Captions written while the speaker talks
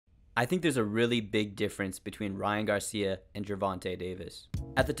I think there's a really big difference between Ryan Garcia and Gervonta Davis.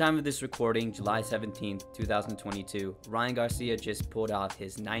 At the time of this recording, July 17th, 2022, Ryan Garcia just pulled off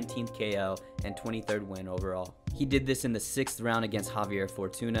his 19th KO and 23rd win overall. He did this in the 6th round against Javier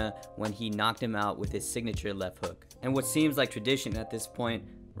Fortuna when he knocked him out with his signature left hook. And what seems like tradition at this point,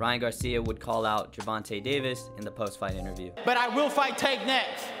 Ryan Garcia would call out Gervonta Davis in the post-fight interview. But I will fight Tank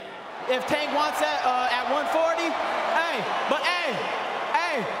next. If Tank wants that at 140, hey,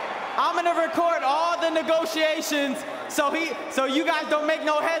 I'm gonna record all the negotiations so you guys don't make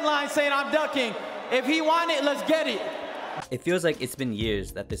no headlines saying I'm ducking. If he want it, let's get it. It feels like it's been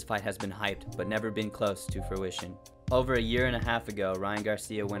years that this fight has been hyped, but never been close to fruition. Over a year and a half ago, Ryan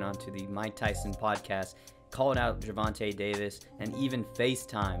Garcia went on to the Mike Tyson podcast, called out Gervonta Davis, and even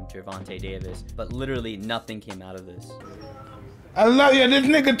FaceTimed Gervonta Davis, but literally nothing came out of this. I love you. This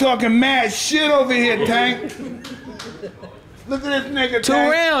nigga talking mad shit over here, Tank. Look at this nigga, Tank. 2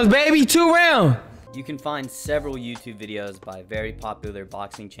 rounds, baby, 2 rounds. You can find several YouTube videos by very popular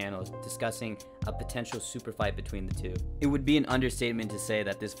boxing channels discussing a potential super fight between the two. It would be an understatement to say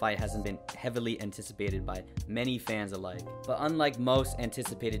that this fight hasn't been heavily anticipated by many fans alike. But unlike most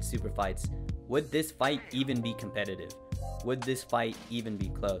anticipated super fights, would this fight even be competitive? Would this fight even be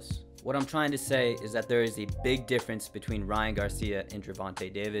close? What I'm trying to say is that there is a big difference between Ryan Garcia and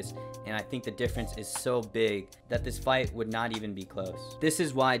Gervonta Davis, and I think the difference is so big that this fight would not even be close. This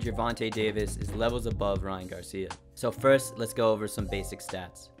is why Gervonta Davis is levels above Ryan Garcia. So first, let's go over some basic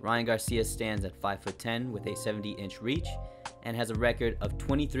stats. Ryan Garcia stands at 5'10" with a 70-inch reach and has a record of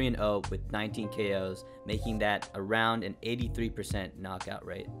 23-0 with 19 KOs, making that around an 83% knockout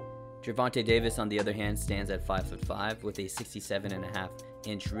rate. Gervonta Davis, on the other hand, stands at 5'5" with a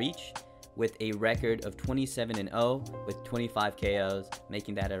 67.5-inch reach with a record of 27-0 with 25 KOs,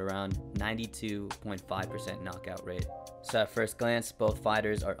 making that at around 92.5% knockout rate. So at first glance, both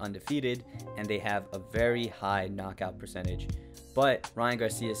fighters are undefeated and they have a very high knockout percentage. But Ryan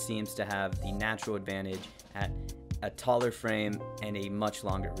Garcia seems to have the natural advantage at a taller frame and a much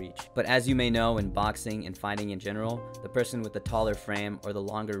longer reach. But as you may know, in boxing and fighting in general, the person with the taller frame or the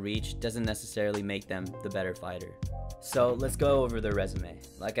longer reach doesn't necessarily make them the better fighter. So let's go over their resume.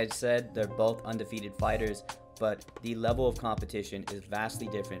 Like I said, they're both undefeated fighters, but the level of competition is vastly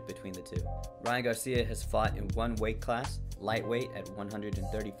different between the two. Ryan Garcia has fought in one weight class, lightweight at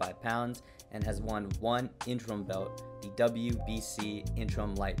 135 pounds, and has won one interim belt, the WBC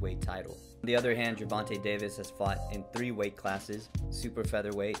interim lightweight title. On the other hand, Gervonta Davis has fought in 3 weight classes: super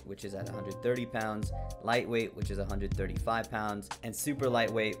featherweight, which is at 130 pounds, lightweight, which is 135 pounds, and super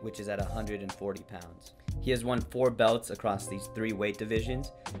lightweight, which is at 140 pounds. He has won 4 belts across these 3 weight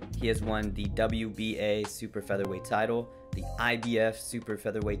divisions. He has won the WBA super featherweight title, the IBF super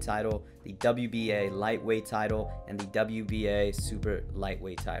featherweight title, the WBA lightweight title, and the WBA super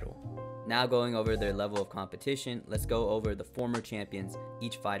lightweight title. Now going over their level of competition, let's go over the former champions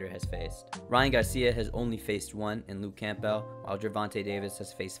each fighter has faced. Ryan Garcia has only faced 1 in Luke Campbell, while Gervonta Davis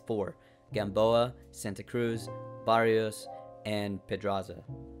has faced 4, Gamboa, Santa Cruz, Barrios, and Pedraza.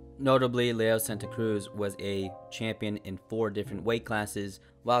 Notably, Leo Santa Cruz was a champion in 4 different weight classes,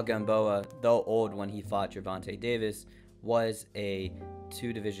 while Gamboa, though old when he fought Gervonta Davis, was a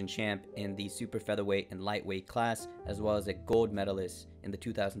 2-division champ in the super featherweight and lightweight class, as well as a gold medalist in the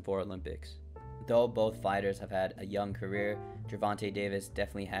 2004 Olympics. Though both fighters have had a young career, Gervonta Davis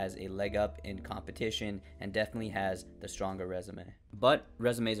definitely has a leg up in competition and definitely has the stronger resume. But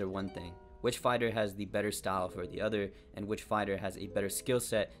resumes are one thing. Which fighter has the better style for the other, and which fighter has a better skill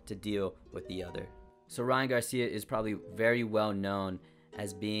set to deal with the other. So Ryan Garcia is probably very well known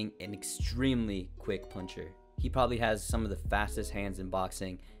as being an extremely quick puncher. He probably has some of the fastest hands in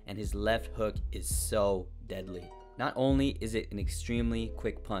boxing, and his left hook is so deadly. Not only is it an extremely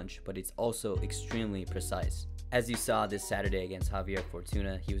quick punch, but it's also extremely precise. As you saw this Saturday against Javier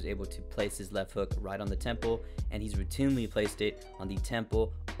Fortuna, he was able to place his left hook right on the temple, and he's routinely placed it on the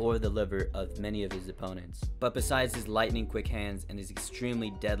temple or the liver of many of his opponents. But besides his lightning quick hands and his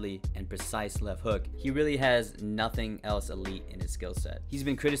extremely deadly and precise left hook, he really has nothing else elite in his skill set. He's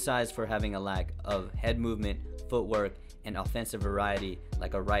been criticized for having a lack of head movement, footwork, and offensive variety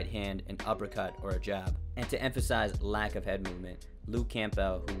like a right hand, an uppercut, or a jab. And to emphasize lack of head movement, Luke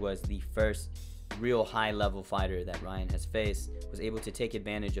Campbell, who was the first real high-level fighter that Ryan has faced, was able to take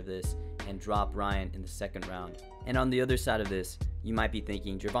advantage of this and drop Ryan in the 2nd round. And on the other side of this, you might be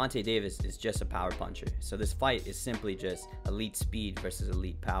thinking Gervonta Davis is just a power puncher, so this fight is simply just elite speed versus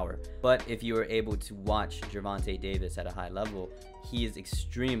elite power. But if you are able to watch Gervonta Davis at a high level, he is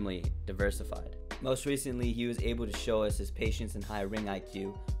extremely diversified. Most recently, he was able to show us his patience and high ring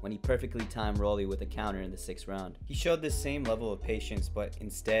IQ when he perfectly timed Rolly with a counter in the 6th round. He showed this same level of patience, but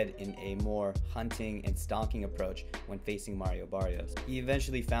instead in a more hunting and stalking approach when facing Mario Barrios. He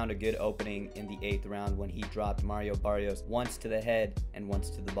eventually found a good opening in the 8th round when he dropped Mario Barrios once to the head and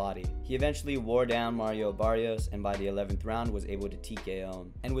once to the body. He eventually wore down Mario Barrios, and by the 11th round was able to TKO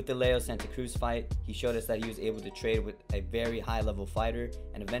him. And with the Leo Santa Cruz fight, he showed us that he was able to trade with a very high level fighter,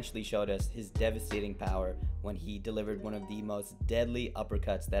 and eventually showed us his devastating power when he delivered one of the most deadly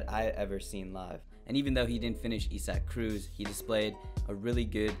uppercuts that I ever seen live. And even though he didn't finish Isaac Cruz, he displayed a really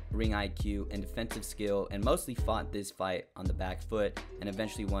good ring IQ and defensive skill, and mostly fought this fight on the back foot and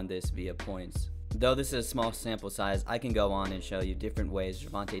eventually won this via points. Though this is a small sample size, I can go on and show you different ways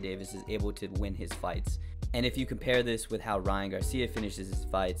Gervonta Davis is able to win his fights. And if you compare this with how Ryan Garcia finishes his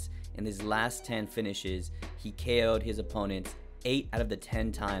fights, in his last 10 finishes, he KO'd his opponents 8 out of the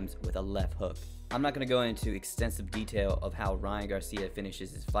 10 times with a left hook. I'm not going to go into extensive detail of how Ryan Garcia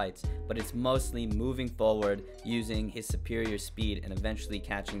finishes his fights, but it's mostly moving forward, using his superior speed, and eventually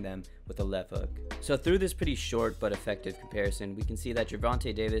catching them with a left hook. So through this pretty short but effective comparison, we can see that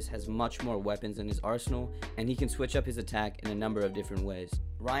Gervonta Davis has much more weapons in his arsenal, and he can switch up his attack in a number of different ways.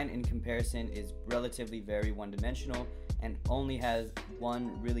 Ryan, in comparison, is relatively very one-dimensional and only has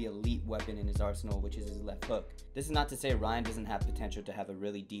one really elite weapon in his arsenal, which is his left hook. This is not to say Ryan doesn't have potential to have a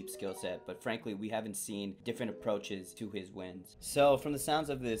really deep skill set, but frankly, we haven't seen different approaches to his wins. So from the sounds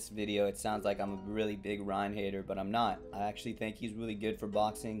of this video, it sounds like I'm a really big Ryan hater, but I'm not. I actually think he's really good for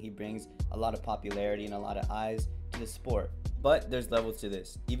boxing. He brings a lot of popularity and a lot of eyes to the sport. But there's levels to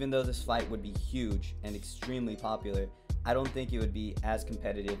this. Even though this fight would be huge and extremely popular, I don't think it would be as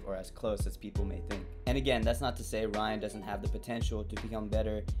competitive or as close as people may think. And again, that's not to say Ryan doesn't have the potential to become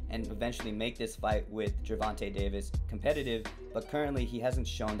better and eventually make this fight with Gervonta Davis competitive, but currently he hasn't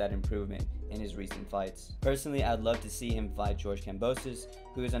shown that improvement in his recent fights. Personally, I'd love to see him fight George Kambosos,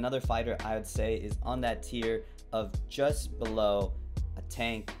 who is another fighter I would say is on that tier of just below a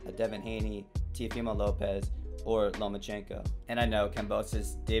Tank, a Devin Haney, Teofimo Lopez, or Lomachenko. And I know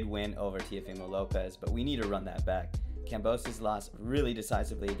Kambosos did win over Teofimo Lopez, but we need to run that back. Kambosos lost really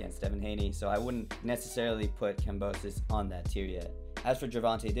decisively against Devin Haney, so I wouldn't necessarily put Kambosos on that tier yet. As for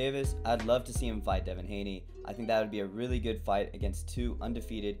Gervonta Davis, I'd love to see him fight Devin Haney. I think that would be a really good fight against two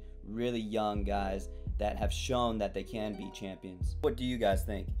undefeated, really young guys that have shown that they can be champions. What do you guys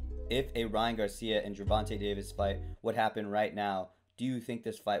think? If a Ryan Garcia and Gervonta Davis fight would happen right now, do you think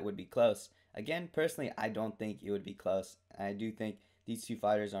this fight would be close? Again, personally, I don't think it would be close. I do think these two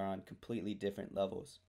fighters are on completely different levels.